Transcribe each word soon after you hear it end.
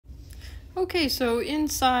Okay, so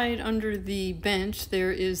inside under the bench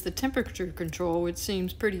there is the temperature control, which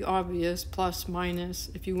seems pretty obvious, plus, minus.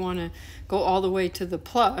 If you want to go all the way to the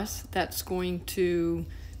plus, that's going to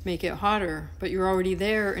make it hotter, but you're already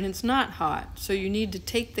there and it's not hot. So you need to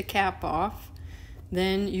take the cap off,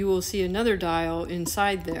 then you will see another dial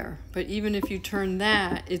inside there. But even if you turn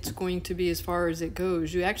that, it's going to be as far as it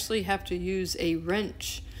goes. You actually have to use a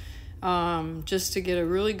wrench just to get a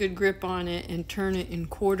really good grip on it and turn it in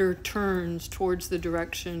quarter turns towards the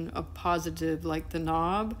direction of positive, like the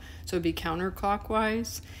knob, so it'd be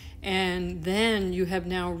counterclockwise. And then you have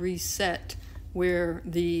now reset where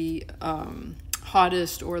the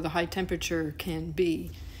hottest or the high temperature can be.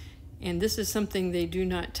 And this is something they do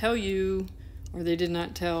not tell you, or they did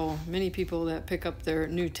not tell many people that pick up their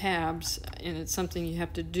new tabs, and it's something you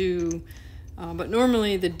have to do. But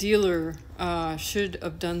normally the dealer should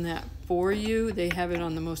have done that for you. They have it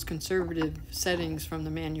on the most conservative settings from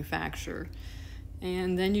the manufacturer.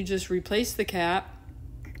 And then you just replace the cap,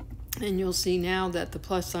 and you'll see now that the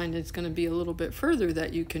plus sign is going to be a little bit further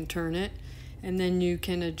that you can turn it, and then you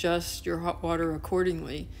can adjust your hot water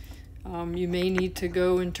accordingly. You may need to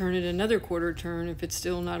go and turn it another quarter turn if it's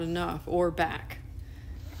still not enough, or back.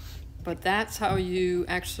 But that's how you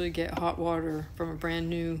actually get hot water from a brand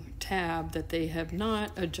new tab that they have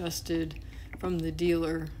not adjusted from the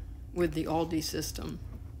dealer with the Alde system.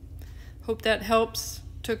 Hope that helps.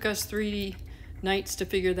 Took us 3 nights to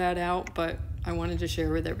figure that out, but I wanted to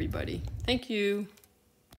share with everybody. Thank you.